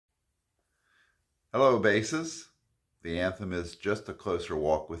Hello, basses. The anthem is Just a Closer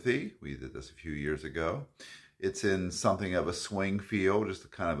Walk with Thee. We did this a few years ago. It's in something of a swing feel, just a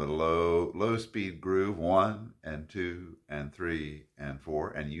kind of a low speed groove, 1 and 2 and 3 and 4,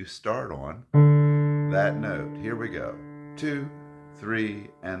 and you start on that note. Here we go. 2, 3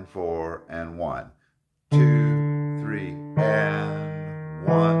 and 4 and 1. 2, 3 and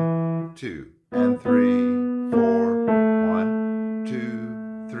 1, 2 and 3, 4, 1,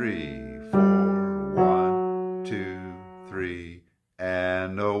 2, 3, 4, 1, 2, 3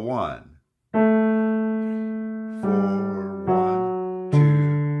 and a 1. 4, 1,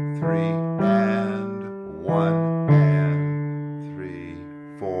 2, 3 and 1 and 3,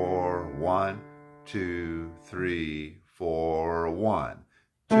 4, 1, 2, 3, 4, 1,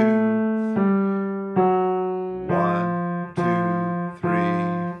 2, 1, 2,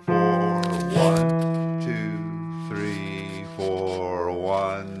 3, 4, 1, 2, 3, 4,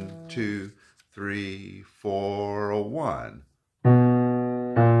 1, 2, 3, 4, 1.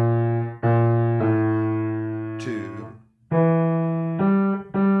 2,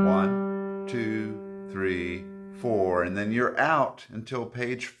 1, 2, 3, 4, and then you're out until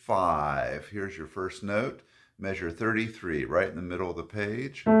page 5. Here's your first note. Measure 33, right in the middle of the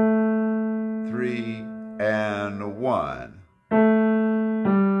page. 3 and 1.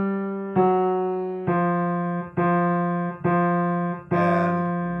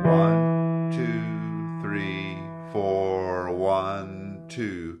 And 1, 2, 3, 4, 1,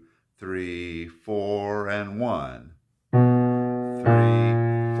 2, 3, 4, and 1. 3,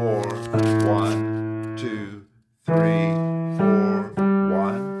 4, 1, 2, 3, 4,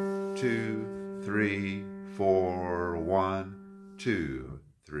 1, 2, 3, 4, 1, 2,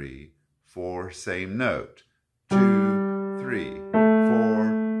 3, 4, same note. 2, 3,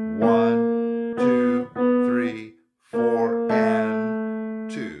 4, 1, 2, 3, 4, and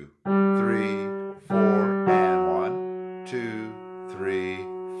 2, 3, 4, and 1, 2, 3,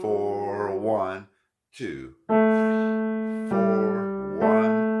 4, 1, 2, 4,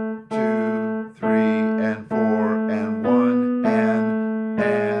 1, 2, 3, and 4, and 1,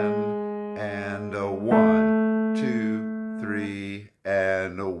 and a 1, 2, 3,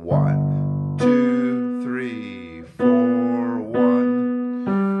 and a 1, 2, 3, 4,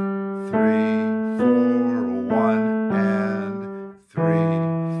 1, 3, 4, 1, and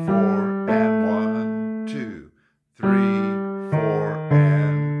 3, 4, and 1, 2, 3, 4,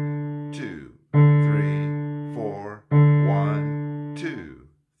 and 2, 3, 4, 1, 2,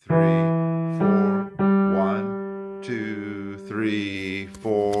 3, 4, 1, 2, 3,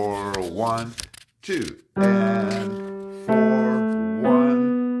 4, 1, 2, and 4,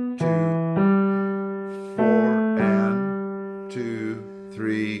 1, 2, 4, and 2,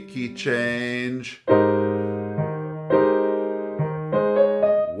 3, key change.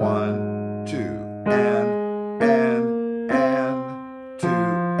 1, 2, and 2,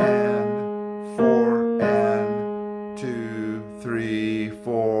 and 4, and 2, 3,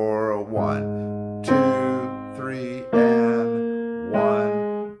 4, 1, 2, 3, and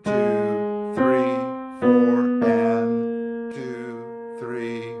 1, 2, 3, 4, and 2,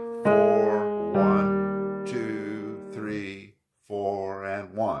 3, 4, 1, 2, 3, 4,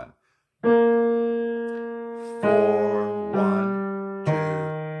 and 1. 4, 1,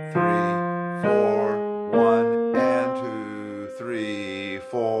 2, 3, 4, 1, and 2, 3,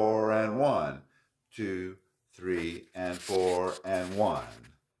 4, and 1, 2, 3, and 4, and 1.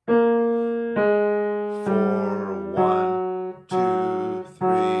 4, 1, 2,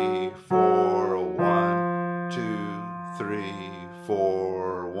 3, 4, 1, 2, 3,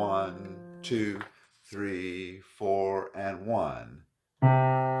 4, 1, 2, 3, 4, and 1.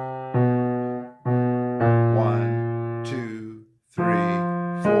 1, 2,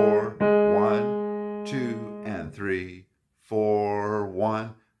 3, 4, 1, 2, and 3, 4,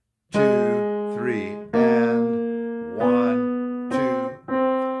 1, 2, 3, and 1, 2,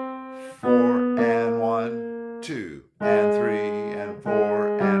 4, and 1, 2, and 3, and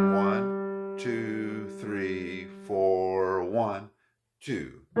 4, and 1, 2, 3, 4, 1,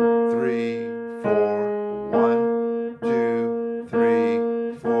 2, 3, 4, 1, 2,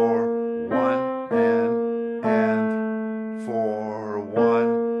 3, 4, 1, and 4,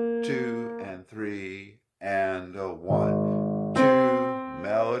 1, 2, and 3, and a 1, 2,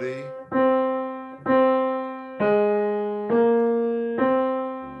 melody.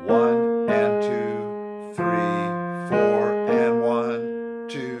 1 and 2, 3, 4, and 1,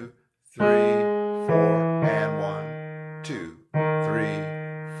 2, 3, 4, and 1, 2, 3,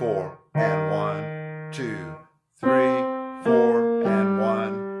 4,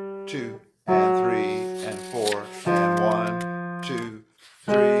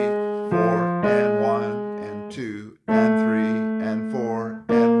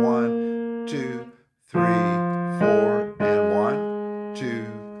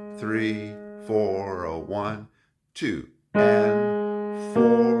 3, 4, 1, 2, and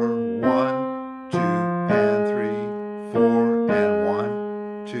 4, 1, 2, and 3, 4, and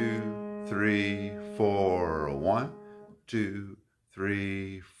 1, 2, 3, 4, 1, 2,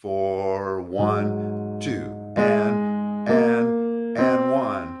 3, 4, 1, 2, and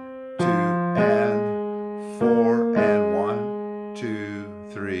 1, 2, and 4, and 1, 2,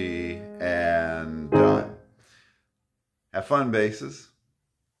 3, and done. Have fun, basses.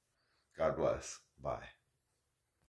 God bless. Bye.